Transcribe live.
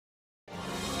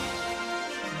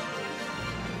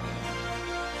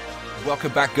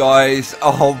Welcome back, guys.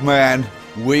 Oh man,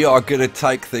 we are going to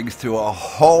take things to a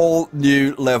whole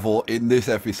new level in this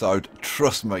episode,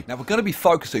 trust me. Now we're going to be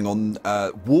focusing on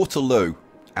Waterloo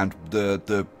and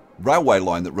the railway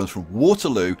line that runs from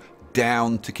Waterloo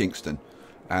down to Kingston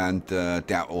and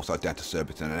also down to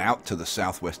Surbiton and out to the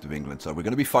southwest of England. So we're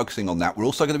going to be focusing on that. We're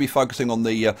also going to be focusing on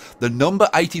the number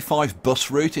 85 bus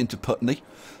route into Putney.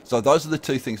 So those are the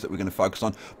two things that we're going to focus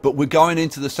on. But we're going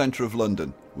into the centre of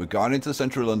London. We're going into the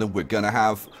centre of London. We're going to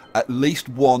have at least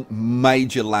one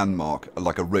major landmark,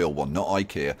 like a real one, not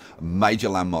IKEA, a major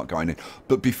landmark going in.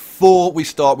 But before we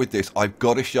start with this, I've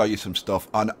got to show you some stuff.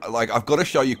 And I've got to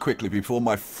show you quickly before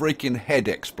my freaking head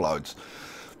explodes.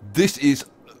 This is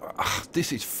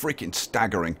freaking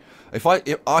staggering. If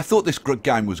I thought this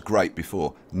game was great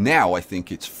before, now I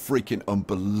think it's freaking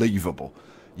unbelievable.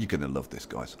 You're gonna love this,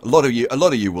 guys. A lot of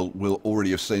you will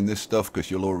already have seen this stuff because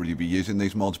you'll already be using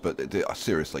these mods. But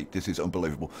seriously, this is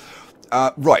unbelievable.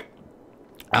 Right.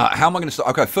 How am I going to start?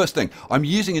 Okay, first thing, I'm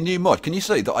using a new mod. Can you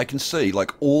see that I can see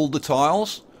like all the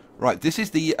tiles? Right. This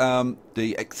is the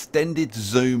extended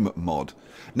zoom mod.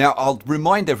 Now, I'll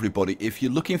remind everybody, if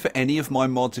you're looking for any of my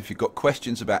mods, if you've got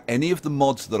questions about any of the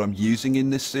mods that I'm using in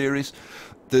this series,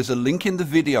 there's a link in the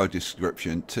video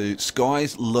description to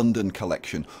Skye's London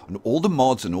collection, and all the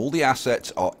mods and all the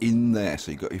assets are in there.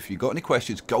 So if you've got any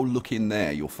questions, go look in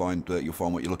there. You'll find what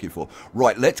you're looking for.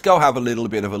 Right, let's go have a little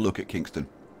bit of a look at Kingston.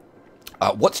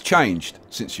 What's changed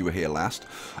since you were here last?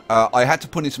 I had to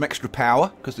put in some extra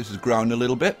power because this has grown a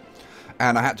little bit,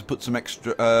 and I had to put some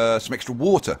extra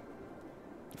water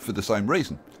for the same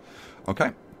reason.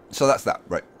 Okay, so that's that.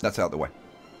 Right, that's out of the way.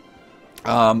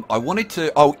 I wanted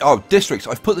to districts.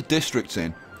 I've put the districts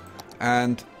in,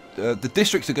 and the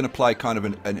districts are going to play kind of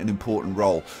an important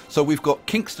role. So we've got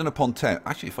Kingston upon Thames.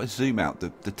 Actually, if I zoom out,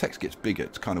 the text gets bigger.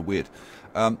 It's kind of weird.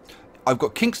 I've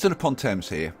got Kingston upon Thames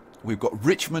here. We've got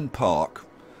Richmond Park.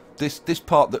 This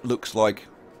part that looks like,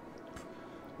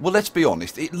 well, let's be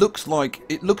honest, it looks like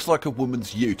a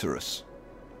woman's uterus.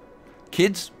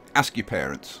 Kids, ask your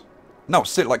parents. No,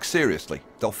 like seriously,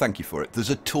 they'll thank you for it.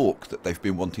 There's a talk that they've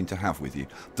been wanting to have with you.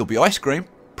 There'll be ice cream,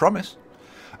 promise.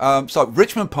 So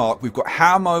Richmond Park, we've got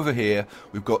Ham over here,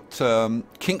 we've got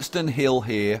Kingston Hill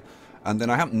here, and then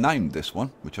I haven't named this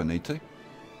one, which I need to,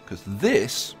 because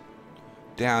this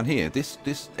down here,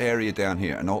 this area down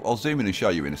here, and I'll zoom in and show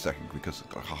you in a second, because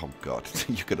oh god,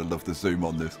 you're gonna love the zoom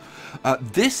on this.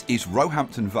 This is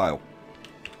Roehampton Vale.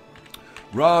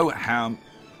 Roehampton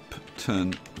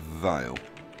Vale.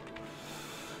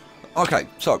 Okay,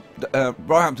 so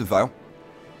Roehampton Vale,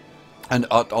 and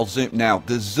I'll zoom now.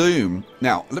 The zoom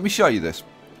now. Let me show you this.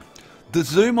 The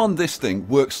zoom on this thing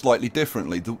works slightly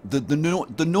differently.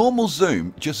 The normal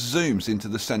zoom just zooms into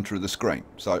the center of the screen,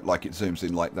 so like it zooms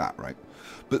in like that, right?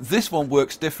 But this one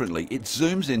works differently. It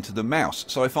zooms into the mouse.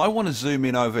 So if I want to zoom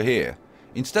in over here,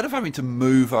 instead of having to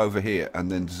move over here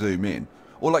and then zoom in,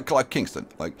 or like Kingston,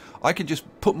 like I can just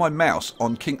put my mouse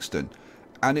on Kingston,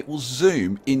 and it will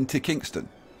zoom into Kingston.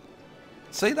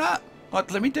 See that? Like,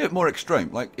 let me do it more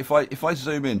extreme. Like if I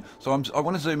zoom in, so I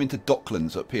want to zoom into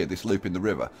Docklands up here, this loop in the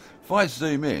river. If I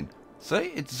zoom in,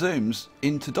 see, it zooms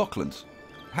into Docklands.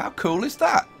 How cool is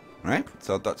that? Right?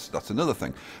 So that's another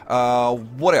thing.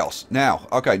 What else? Now,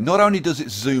 okay, not only does it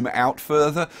zoom out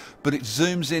further, but it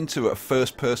zooms into a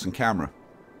first-person camera.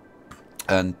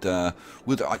 And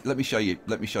let me show you.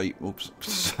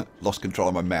 Oops, lost control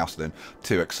of my mouse. Then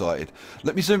too excited.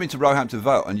 Let me zoom into Roehampton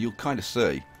Vale, and you'll kind of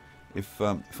see if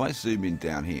I zoom in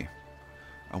down here,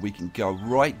 and we can go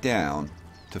right down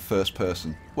to first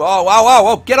person. Whoa, whoa, whoa,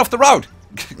 whoa! Get off the road!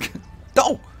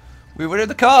 No, we were in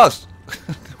the cars.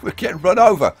 We're getting run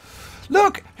over.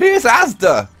 Look, here's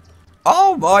Asda.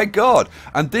 Oh my god!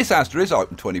 And this Asda is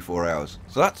open 24 hours,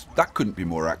 so that couldn't be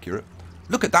more accurate.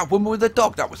 Look at that woman with the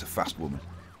dog. That was a fast woman.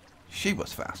 She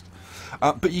was fast.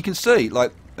 But you can see,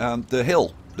 like, the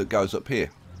hill that goes up here.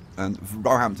 And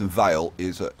Roehampton Vale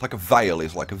is like a vale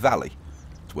is like a valley.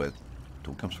 That's where it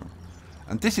all comes from.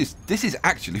 And this is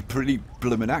actually pretty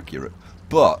blooming accurate.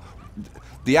 But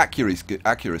the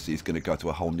accuracy is going to go to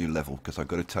a whole new level, because I've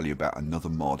got to tell you about another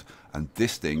mod. And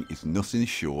this thing is nothing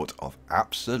short of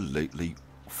absolutely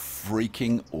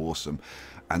freaking awesome.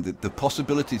 And the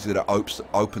possibilities that it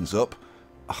opens up,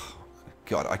 oh,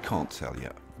 God, I can't tell you.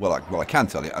 Well, I can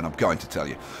tell you, and I'm going to tell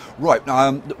you. Right,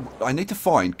 I need to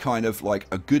find kind of like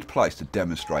a good place to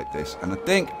demonstrate this. And I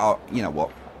think, you know what?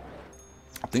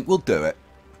 I think we'll do it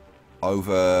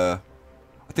over...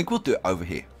 I think we'll do it over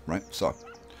here, right? So,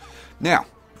 now,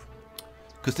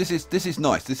 because this is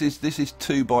nice. This is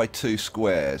 2x2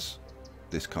 squares,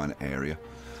 this kind of area.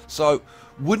 So,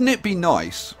 wouldn't it be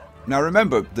nice Now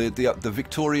remember, the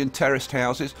Victorian terraced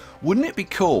houses, wouldn't it be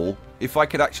cool if I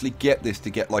could actually get this to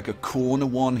get like a corner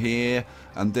one here,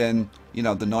 and then, you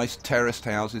know, the nice terraced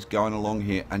houses going along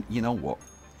here. And you know what?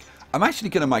 I'm actually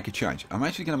going to make a change. I'm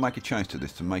actually going to make a change to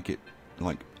this to make it,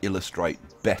 like, illustrate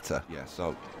better. Yeah,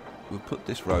 so we'll put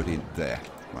this road in there.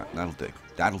 Right, that'll do.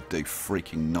 That'll do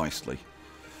freaking nicely.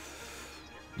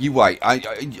 You wait.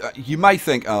 You may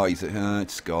think, oh,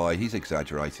 it's Skye. He's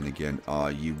exaggerating again. Oh,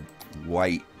 you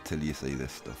wait till you see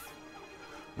this stuff.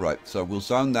 Right, so we'll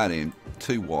zone that in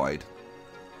too wide.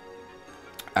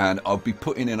 And I'll be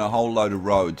putting in a whole load of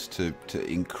roads to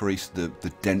increase the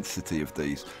density of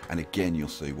these. And again, you'll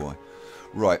see why.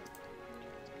 Right.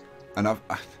 And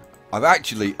I've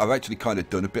actually kind of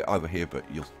done a bit over here, but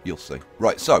you'll see.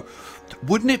 Right, so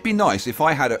wouldn't it be nice if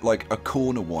I had like a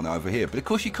corner one over here? But of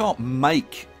course you can't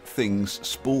make things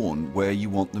spawn where you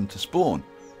want them to spawn.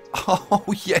 Oh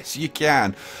yes, you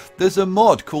can. There's a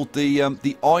mod called the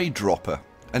eyedropper,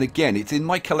 and again, it's in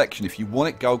my collection. If you want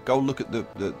it, go look at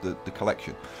the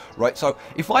collection. Right, so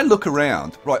if I look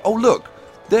around, right, oh look,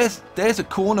 there's a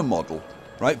corner model,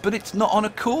 right, but it's not on a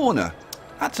corner.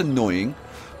 That's annoying.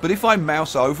 But if I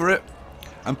mouse over it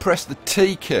and press the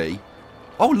T key,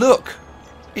 oh look,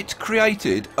 it's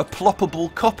created a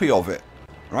ploppable copy of it,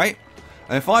 right?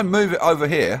 And if I move it over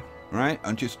here, right,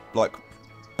 and just like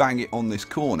bang it on this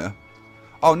corner,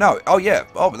 oh no, oh yeah,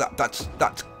 oh that's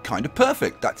kind of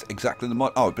perfect. That's exactly the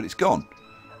mod. Oh, but it's gone.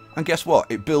 And guess what?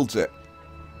 It builds it.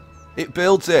 It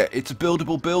builds it. It's a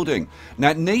buildable building. Now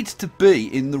it needs to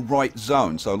be in the right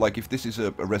zone. So like if this is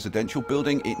a residential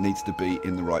building, it needs to be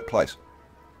in the right place.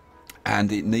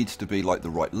 And it needs to be like the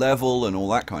right level and all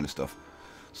that kind of stuff.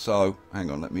 So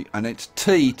hang on, and it's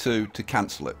T to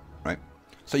cancel it, right?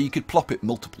 So you could plop it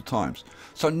multiple times.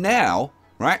 So now,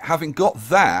 right, having got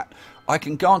that, I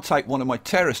can go and take one of my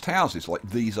terraced houses like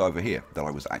these over here that I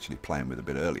was actually playing with a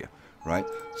bit earlier, right?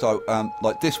 So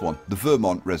like this one, the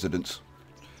Vermont residence,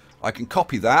 I can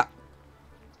copy that,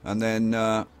 and then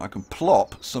I can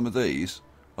plop some of these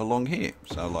along here.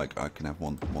 So like I can have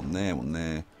one there, one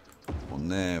there, one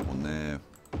there, one there,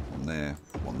 one there,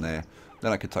 one there.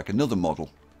 Then I could take another model.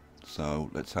 So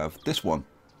let's have this one.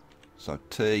 So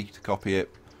T to copy it,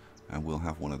 and we'll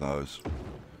have one of those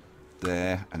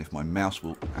there. And if my mouse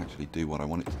will actually do what I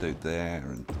want it to do, there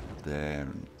and there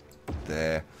and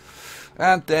there.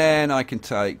 And then I can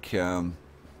take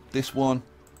this one,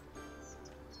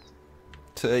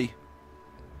 T,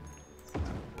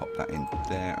 pop that in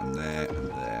there and there and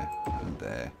there and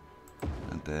there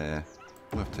and there.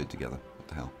 We'll have two together. What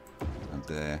the hell? And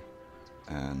there.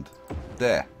 And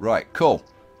there. Right, cool.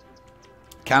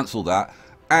 Cancel that.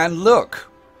 And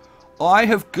look, I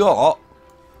have got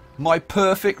my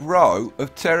perfect row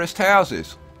of terraced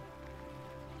houses.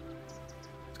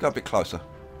 Let's go a bit closer.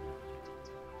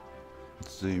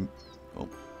 Zoom. Oh.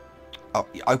 Oh,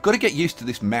 I've got to get used to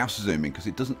this mouse zooming because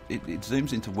it doesn't. It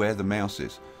zooms into where the mouse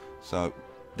is. So,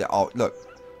 oh,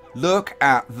 look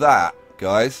at that,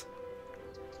 guys.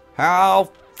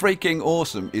 How freaking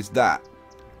awesome is that?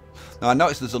 Now I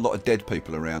notice there's a lot of dead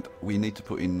people around. We need to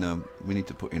put in a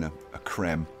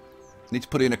creme. We need to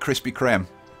put in a crispy creme.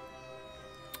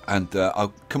 And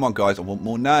oh, come on guys, I want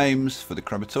more names for the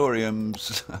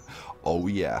crematoriums. Oh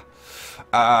yeah.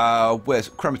 Where's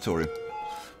crematorium?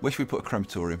 Where should we put a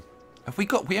crematorium? We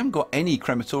haven't got any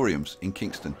crematoriums in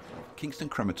Kingston. Kingston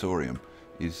crematorium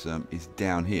is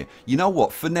down here. You know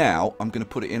what? For now, I'm going to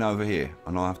put it in over here,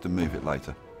 and I'll have to move it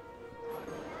later.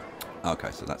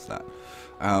 Okay, so that's that.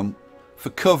 For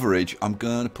coverage, I'm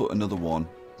going to put another one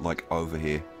like over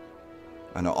here,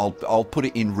 and I'll put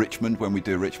it in Richmond when we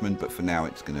do Richmond. But for now,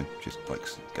 it's going to just like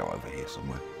go over here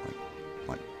somewhere,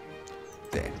 like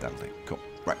there. That'll do. Cool.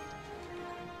 Right.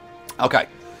 Okay.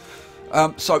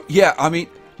 So yeah, I mean,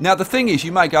 now the thing is,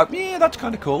 you may go, yeah, that's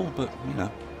kind of cool, but you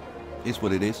know, is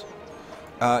what it is.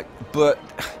 But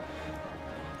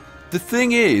the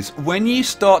thing is, when you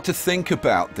start to think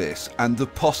about this and the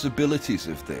possibilities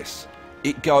of this,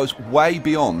 it goes way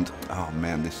beyond. Oh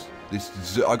man, this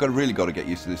I really got to get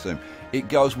used to this zoom. It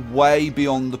goes way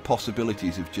beyond the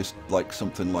possibilities of just like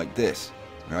something like this,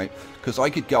 right? Because I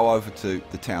could go over to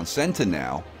the town centre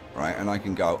now, right, and I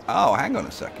can go, oh, hang on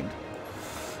a second.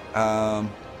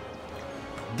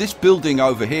 This building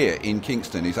over here in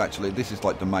Kingston is actually, this is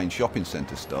like the main shopping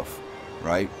centre stuff,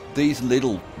 right? These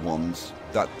little ones,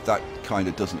 that kind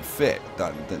of doesn't fit.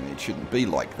 Then it shouldn't be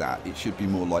like that. It should be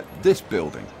more like this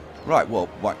building. Right, well,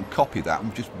 I can copy that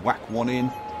and just whack one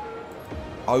in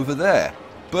over there.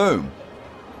 Boom.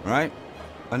 Right?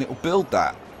 And it'll build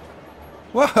that.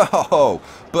 Whoa!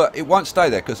 But it won't stay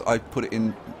there because I put it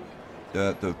in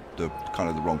the kind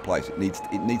of the wrong place. It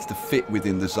needs to fit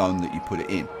within the zone that you put it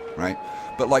in, right?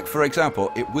 But like for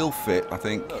example, it will fit. I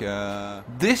think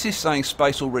this is saying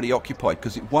space already occupied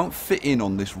because it won't fit in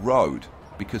on this road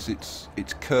because it's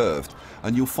curved,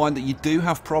 and you'll find that you do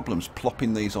have problems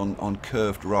plopping these on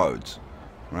curved roads,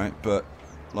 right? But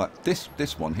like this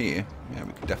one here, yeah,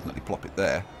 we can definitely plop it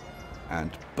there,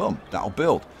 and boom, that'll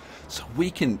build. So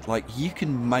we can, like, you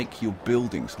can make your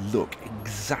buildings look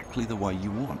exactly the way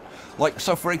you want. Like,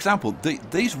 so for example,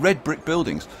 these red brick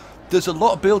buildings, there's a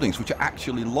lot of buildings which are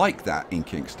actually like that in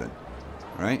Kingston,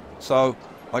 right? So,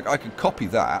 like, I could copy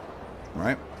that,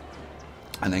 right?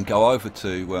 And then go over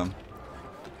to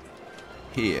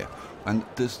here. And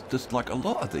there's like a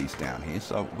lot of these down here,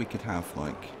 so we could have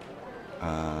like,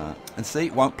 and see,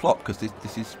 it won't plop because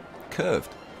this is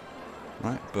curved,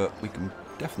 right? But we can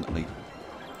definitely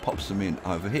pop some in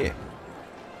over here.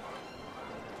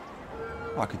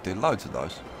 I could do loads of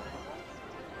those.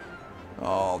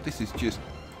 Oh, this is just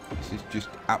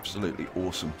absolutely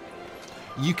awesome.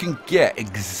 You can get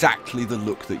exactly the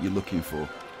look that you're looking for,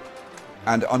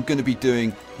 and I'm going to be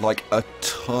doing like a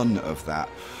ton of that.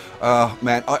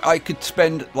 Man, I could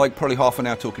spend like probably half an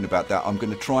hour talking about that. I'm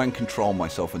going to try and control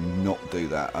myself and not do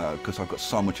that because I've got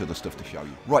so much other stuff to show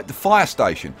you. Right, the fire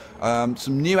station.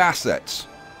 Some new assets.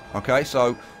 Okay,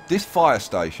 so this fire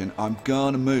station, I'm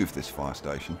going to move this fire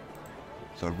station.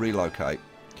 So relocate.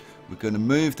 We're going to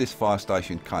move this fire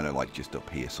station kind of like just up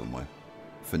here somewhere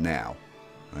for now,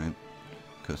 right?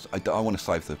 Because I want to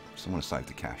save the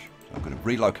cash. So I'm going to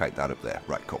relocate that up there.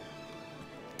 Right, cool.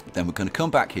 Then we're going to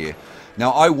come back here.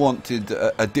 Now I wanted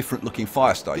a different looking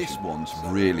fire station. This one's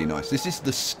really nice. This is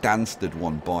the Stansted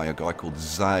one by a guy called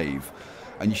Zave,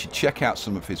 and you should check out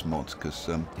some of his mods because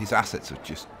his assets are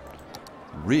just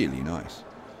really nice.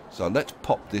 So let's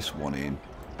pop this one in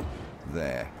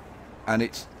there, and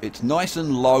it's nice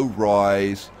and low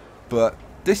rise, but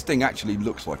this thing actually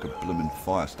looks like a blooming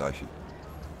fire station.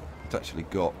 It's actually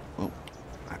got, oh,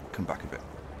 come back a bit.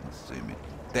 Let's zoom in.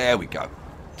 There we go.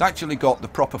 It's actually got the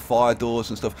proper fire doors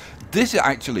and stuff. This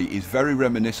actually is very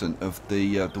reminiscent of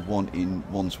the one in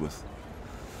Wandsworth,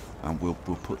 and we'll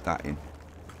put that in.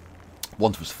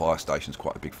 Wandsworth fire station is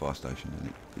quite a big fire station,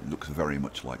 and it looks very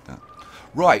much like that.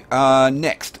 Right,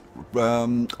 next,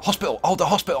 hospital. Oh, the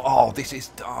hospital. Oh, this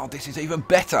is even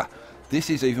better. This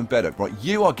is even better. Right,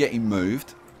 you are getting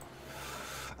moved.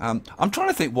 I'm trying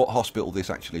to think what hospital this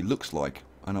actually looks like,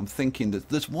 and I'm thinking that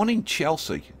there's one in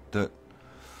Chelsea that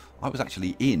I was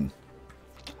actually in.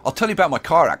 I'll tell you about my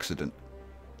car accident,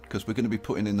 because we're going to be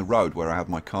putting in the road where I had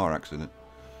my car accident.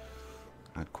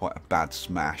 I had quite a bad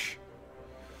smash.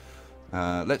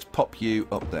 Let's pop you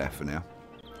up there for now,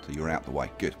 so you're out the way.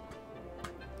 Good.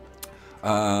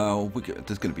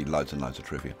 There's going to be loads and loads of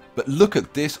trivia. But look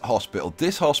at this hospital.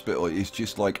 This hospital is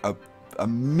just like a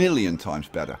million times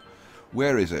better.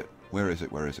 Where is it? Where is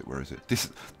it? Where is it? Where is it?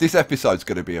 This episode's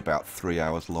going to be about 3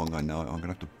 hours long, I know. I'm going to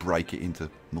have to break it into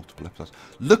multiple episodes.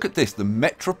 Look at this, the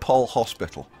Metropole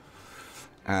Hospital.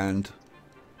 And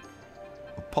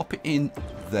we'll pop it in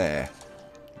there.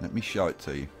 Let me show it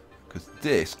to you. Because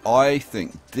this, I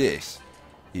think this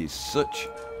is such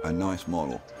a nice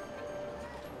model.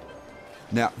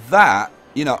 Now that,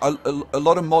 you know, a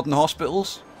lot of modern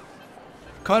hospitals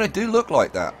kind of do look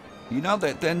like that. You know,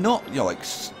 they're not, you know, like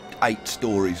 8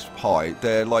 stories high.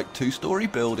 They're like 2-story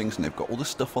buildings, and they've got all the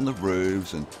stuff on the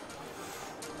roofs, and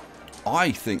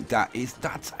I think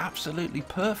that's absolutely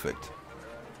perfect.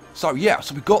 So yeah,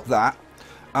 so we've got that.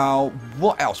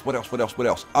 What else? What else? What else? What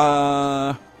else?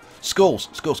 Schools.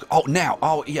 Oh, now.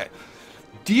 Oh, yeah.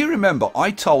 Do you remember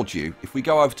I told you, if we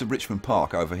go over to Richmond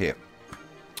Park over here,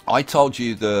 I told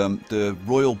you the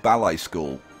Royal Ballet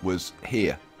School was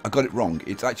here. I got it wrong.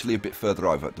 It's actually a bit further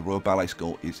over. The Royal Ballet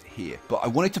School is here. But I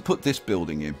wanted to put this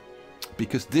building in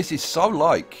because this is so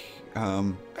like, I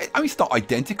mean, it's not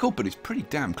identical, but it's pretty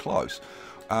damn close.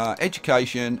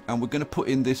 Education, and we're going to put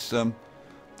in this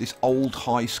this old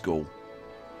high school,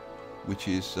 which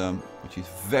is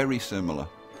very similar.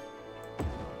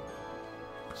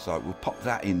 So we'll pop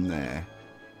that in there,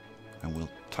 and we'll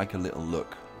take a little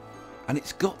look. And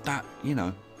it's got that, you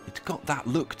know, it's got that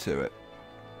look to it,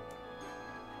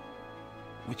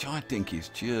 which I think is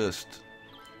just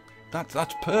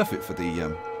that's perfect for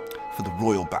the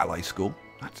Royal Ballet School.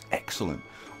 That's excellent.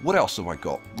 What else have I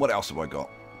got? What else have I got?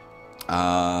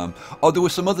 Oh, there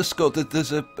was some other school.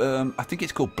 There's a I think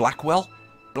it's called Blackwell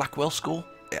School.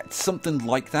 It's something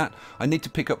like that. I need to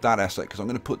pick up that asset because I'm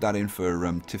going to put that in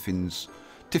for Tiffin's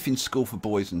School for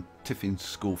Boys and Tiffin's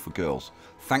School for Girls.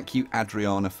 Thank you,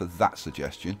 Adriana, for that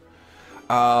suggestion.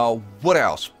 What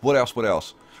else? What else? What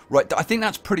else? Right, I think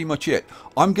that's pretty much it.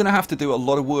 I'm going to have to do a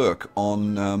lot of work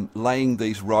on laying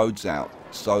these roads out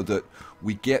so that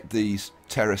we get these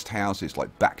terraced houses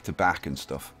like back to back and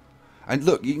stuff. And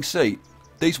look, you can see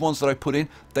these ones that I put in,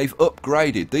 they've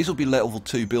upgraded. These will be level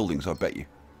 2 buildings, I bet you.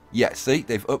 Yeah, see,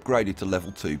 they've upgraded to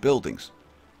level 2 buildings,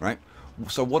 right?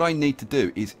 So what I need to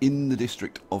do is in the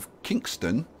district of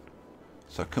Kingston,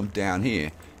 so come down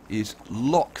here, is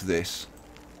lock this.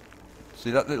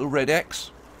 See that little red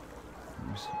X?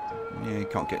 Yeah, you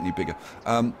can't get any bigger.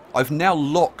 I've now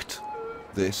locked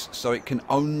this so it can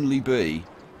only be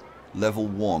level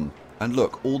 1. And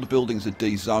look, all the buildings are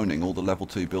dezoning, all the level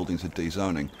 2 buildings are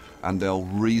dezoning, and they'll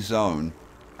rezone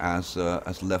as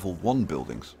level 1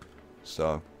 buildings.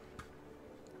 So,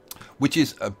 which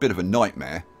is a bit of a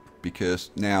nightmare, because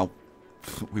now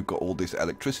we've got all these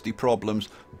electricity problems.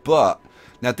 But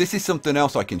now this is something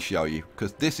else I can show you,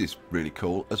 because this is really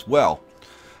cool as well.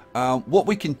 What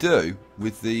we can do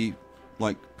with the,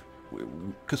 like,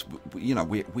 because you know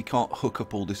we can't hook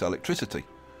up all this electricity,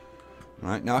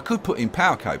 right? Now I could put in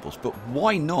power cables, but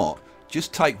why not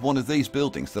just take one of these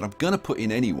buildings that I'm going to put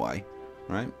in anyway,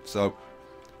 right? So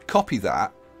copy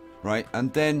that, right,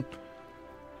 and then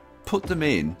put them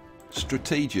in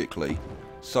strategically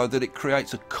so that it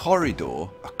creates a corridor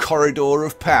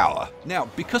of power. Now,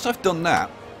 because I've done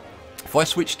that, if I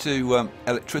switch to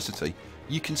electricity,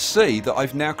 you can see that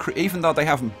I've now, even though they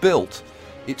haven't built,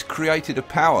 it's created a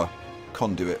power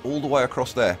conduit all the way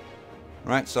across there.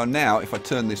 Right, so now if I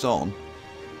turn this on,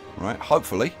 right,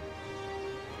 hopefully,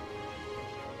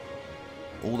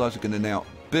 all those are going to now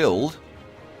build.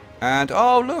 And,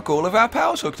 oh look, all of our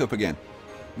power's hooked up again,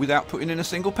 without putting in a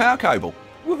single power cable.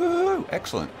 Woohoo!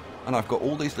 Excellent. And I've got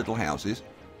all these little houses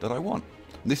that I want.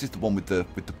 And this is the one with the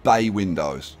bay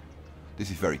windows.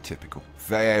 This is very typical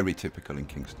in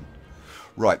Kingston.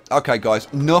 Right, okay guys,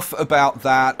 enough about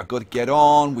that. I've got to get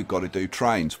on. We've got to do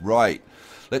trains. Right,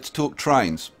 let's talk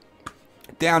trains.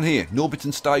 Down here,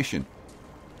 Norbiton Station.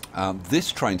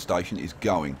 This train station is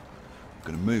going. I'm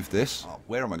going to move this. Oh,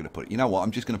 where am I going to put it? You know what?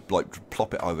 I'm just going to like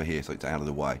plop it over here so it's out of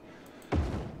the way.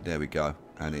 There we go.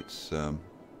 And it's,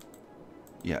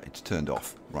 yeah, it's turned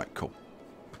off. Right, cool.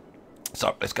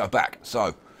 So, let's go back.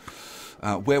 So,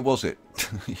 where was it?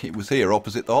 It was here,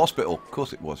 opposite the hospital. Of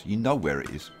course it was. You know where it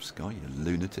is, Skye, you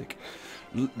lunatic.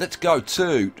 Let's go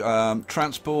to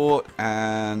transport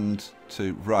and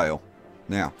to rail.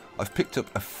 Now, I've picked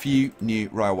up a few new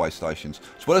railway stations,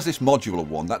 as well as this modular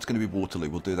one. That's going to be Waterloo.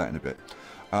 We'll do that in a bit.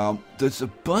 There's a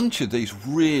bunch of these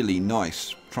really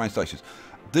nice train stations.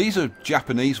 These are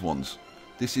Japanese ones.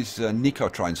 This is Nikko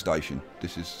train station.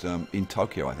 This is in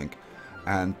Tokyo, I think.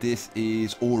 And this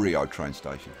is Oreo train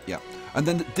station. Yeah. And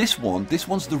then this one's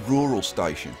the rural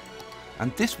station.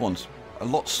 And this one's a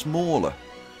lot smaller.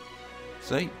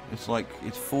 See? It's like,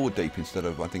 it's 4 deep instead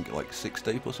of, I think, like 6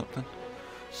 deep or something.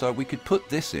 So we could put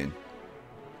this in,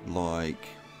 like,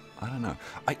 I don't know.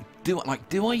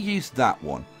 Do I use that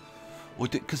one? Or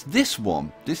because this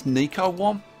one, this Nikko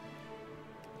one,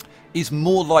 is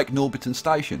more like Norbiton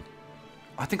Station.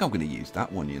 I think I'm going to use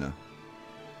that one, you know.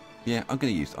 Yeah, I'm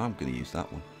going to use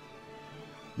that one.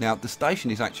 Now the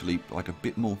station is actually like a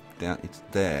bit more down. It's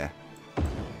there.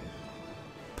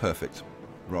 Perfect.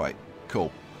 Right.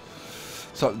 Cool.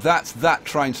 So that's that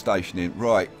train station in.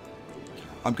 Right.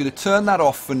 I'm going to turn that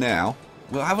off for now.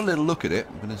 We'll have a little look at it.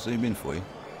 I'm going to zoom in for you.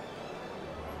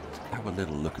 Let's have a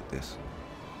little look at this.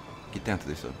 Get down to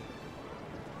this.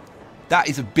 That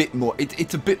is a bit more.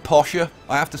 It's a bit posher.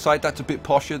 I have to say that's a bit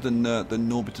posher than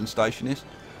Norbiton Station is.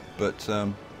 But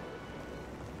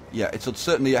yeah, it's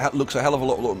certainly looks a hell of a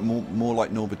lot more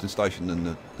like Norbiton Station than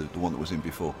the one that was in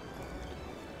before.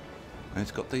 And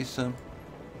it's got these it's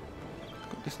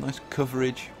got this nice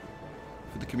coverage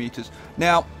for the commuters.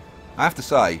 Now, I have to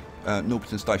say,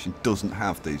 Norbiton Station doesn't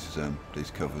have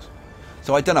these covers,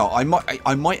 so I don't know.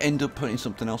 I might end up putting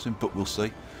something else in, but we'll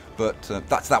see. But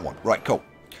that's that one. Right, cool.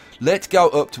 Let's go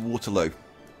up to Waterloo.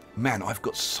 Man, I've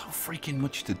got so freaking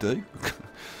much to do.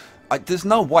 There's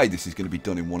no way this is going to be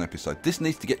done in one episode. This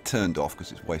needs to get turned off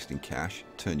because it's wasting cash.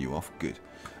 Turn you off. Good.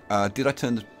 Did I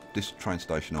turn this train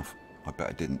station off? I bet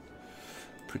I didn't.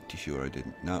 Pretty sure I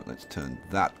didn't. No, let's turn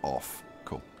that off.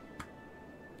 Cool.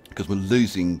 Because we're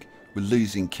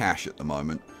losing cash at the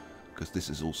moment because this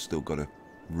has all still got to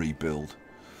rebuild.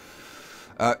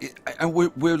 And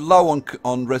we're low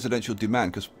on residential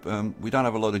demand because we don't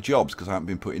have a lot of jobs because I haven't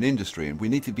been putting industry in. We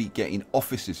need to be getting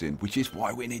offices in, which is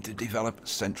why we need to develop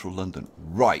central London.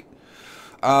 Right.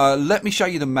 Let me show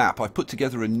you the map. I've put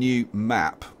together a new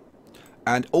map.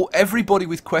 And everybody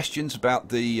with questions about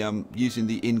the using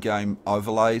the in-game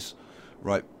overlays,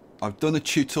 right, I've done a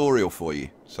tutorial for you,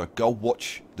 so go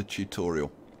watch the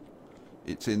tutorial.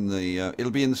 It's in the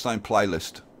it'll be in the same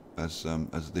playlist as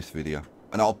this video,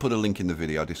 and I'll put a link in the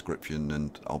video description,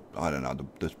 and I don't know,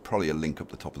 there's probably a link up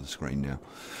the top of the screen now.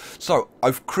 So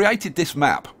I've created this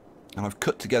map, and I've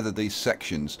cut together these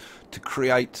sections to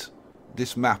create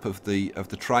this map of the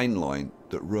train line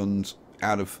that runs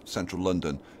out of central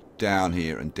London down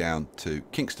here and down to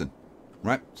Kingston.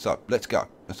 Right, so let's go.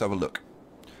 Let's have a look.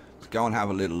 Let's go and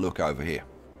have a little look over here.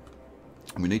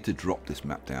 And we need to drop this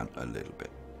map down a little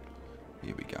bit.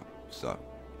 Here we go. So,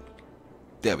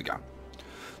 there we go.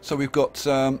 So we've got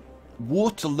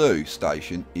Waterloo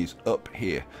station is up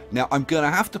here. Now I'm going to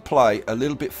have to play a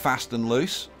little bit fast and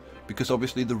loose, because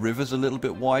obviously the river's a little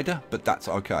bit wider, but that's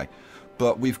okay.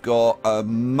 But we've got a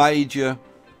major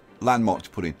landmark to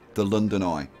put in, the London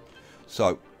Eye.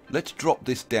 So let's drop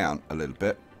this down a little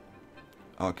bit.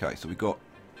 Okay, so we've got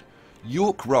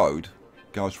York Road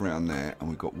goes around there, and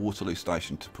we've got Waterloo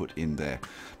station to put in there.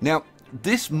 Now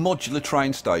this modular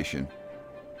train station,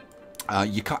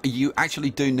 you actually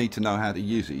do need to know how to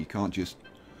use it. You can't just,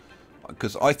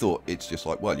 because I thought it's just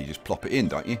like, well, you just plop it in,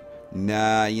 don't you?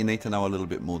 Nah, you need to know a little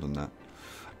bit more than that.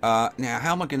 Now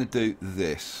how am I going to do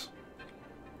this?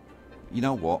 You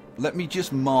know what, let me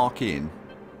just mark in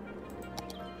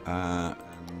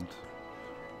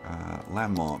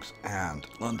landmarks and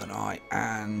London Eye,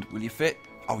 and will you fit?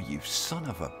 Oh, you son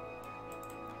of a...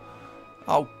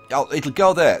 Oh, it'll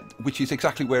go there, which is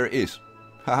exactly where it is.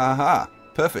 Ha ha ha,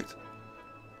 perfect.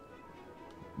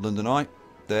 London Eye,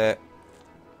 there.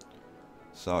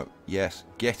 So, yes,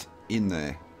 get in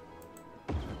there.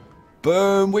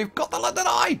 Boom, we've got the London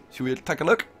Eye. Should we take a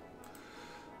look?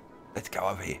 Let's go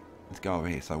over here. Let's go over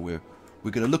here. So we're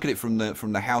going to look at it from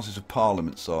the Houses of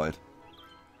Parliament side.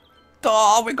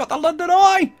 Oh, we've got the London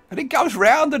Eye, and it goes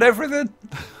round and everything.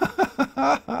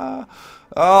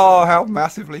 Oh, how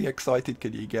massively excited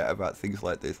can you get about things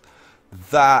like this?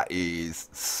 That is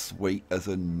sweet as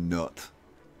a nut.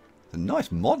 It's a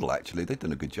nice model, actually. They've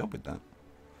done a good job with that.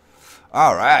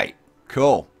 All right,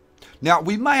 cool. Now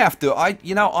we may have to. I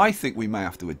think we may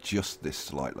have to adjust this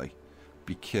slightly,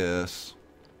 because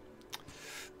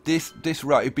this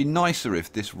road, it'd be nicer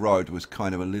if this road was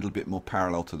kind of a little bit more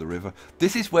parallel to the river.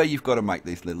 This is where you've got to make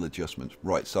these little adjustments.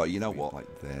 Right, so you know what?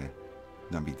 Like there.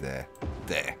 Maybe there.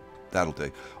 There. That'll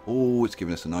do. Oh, it's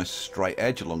giving us a nice straight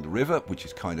edge along the river, which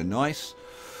is kind of nice.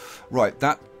 Right,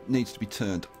 that needs to be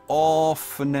turned off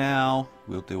for now.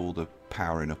 We'll do all the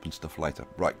powering up and stuff later.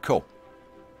 Right, cool.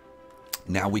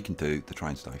 Now we can do the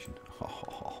train station.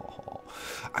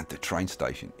 And the train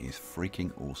station is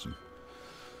freaking awesome.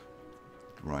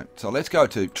 Right, so let's go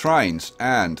to trains,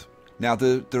 and now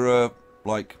there are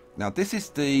like, now this is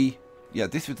the, yeah,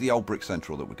 this is the old brick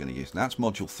central that we're going to use. Now that's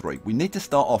module 3. We need to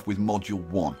start off with module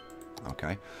 1.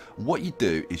 Okay, and what you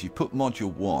do is you put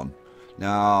module 1.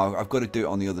 Now I've got to do it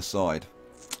on the other side,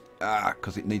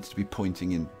 because it needs to be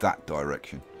pointing in that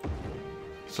direction.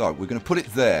 So we're going to put it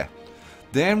there.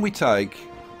 Then we take,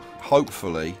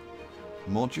 hopefully,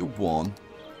 module 1,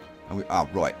 and we,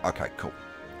 right, okay, cool.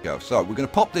 Go. So we're going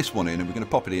to pop this one in, and we're going to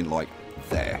pop it in like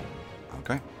there.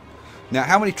 Okay. Now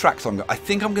how many tracks I'm going? I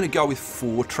think I'm going to go with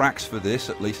 4 tracks for this,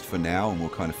 at least for now, and we'll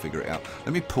kind of figure it out.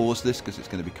 Let me pause this because it's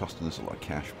going to be costing us a lot of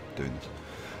cash doing this.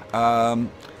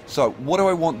 So what do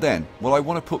I want then? Well, I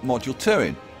want to put module 2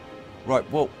 in.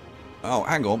 Right. Well, oh,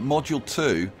 hang on. Module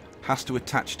 2 has to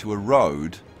attach to a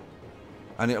road,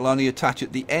 and it'll only attach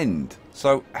at the end.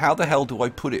 So how the hell do I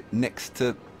put it next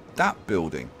to that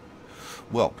building?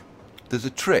 Well, there's a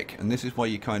trick, and this is why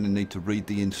you kind of need to read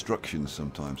the instructions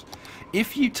sometimes.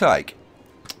 If you take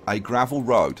a gravel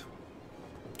road,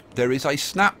 there is a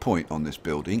snap point on this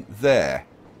building there,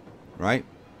 right?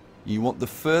 You want the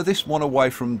furthest one away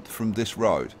from this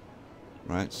road,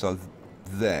 right? So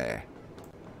there,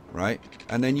 right?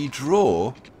 And then you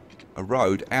draw a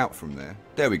road out from there.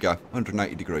 There we go,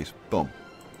 180 degrees, boom.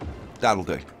 That'll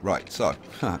do. Right, so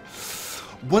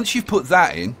once you've put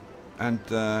that in, and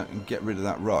get rid of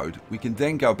that road, we can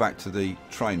then go back to the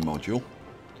train module,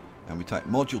 and we take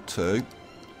module 2,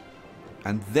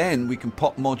 and then we can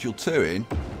pop module 2 in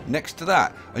next to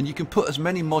that, and you can put as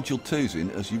many module 2s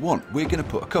in as you want. We're going to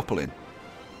put a couple in.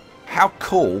 How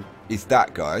cool is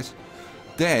that, guys?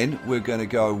 Then we're going to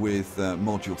go with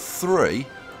module 3,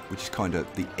 which is kind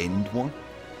of the end one,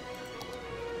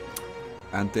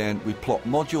 and then we plot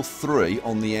module 3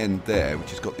 on the end there, which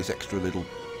has got this extra little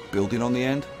building on the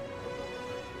end.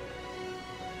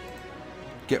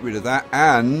 Get rid of that,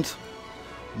 and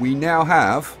we now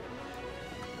have,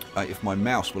 if my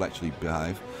mouse will actually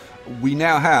behave, we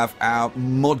now have our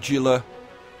modular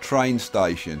train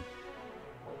station.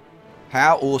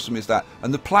 How awesome is that?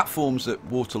 And the platforms at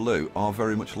Waterloo are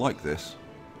very much like this,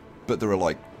 but there are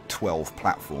like 12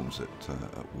 platforms at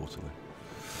Waterloo.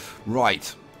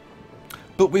 Right,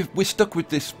 but we're stuck with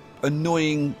this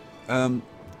annoying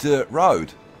dirt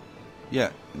road.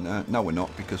 Yeah, no we're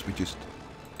not, because we just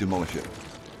demolish it.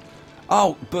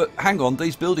 Oh, but hang on,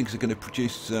 these buildings are going to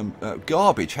produce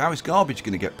garbage. How is garbage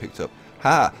going to get picked up?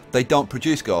 Ha, they don't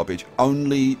produce garbage,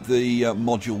 only the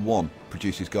module 1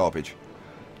 produces garbage.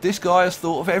 This guy has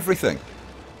thought of everything.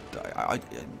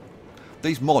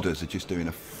 These modders are just doing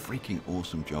a freaking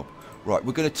awesome job. Right,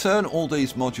 we're going to turn all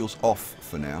these modules off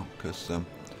for now, because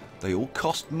they all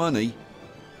cost money.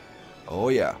 Oh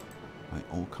yeah, they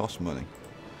all cost money.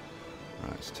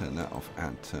 Right, let's turn that off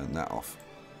and turn that off.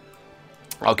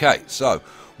 Okay, so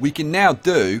we can now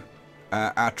do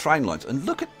our train lines, and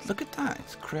look at that.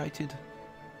 It's created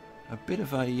a bit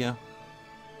of a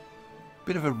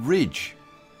ridge.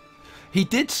 He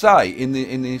did say in the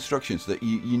instructions that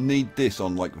you need this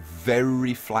on like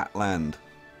very flat land.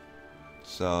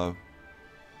 So,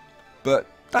 but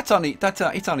it's only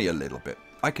a little bit.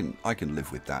 I can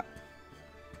live with that.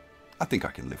 I think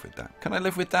I can live with that. Can I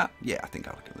live with that? Yeah, I think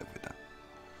I can live with that.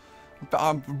 But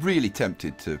I'm really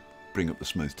tempted to bring up the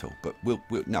smooth tool, but we'll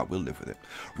live with it.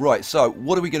 Right, so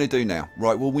what are we going to do now?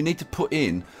 Right, well, we need to put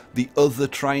in the other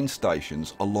train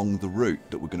stations along the route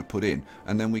that we're going to put in,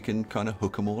 and then we can kind of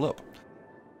hook them all up.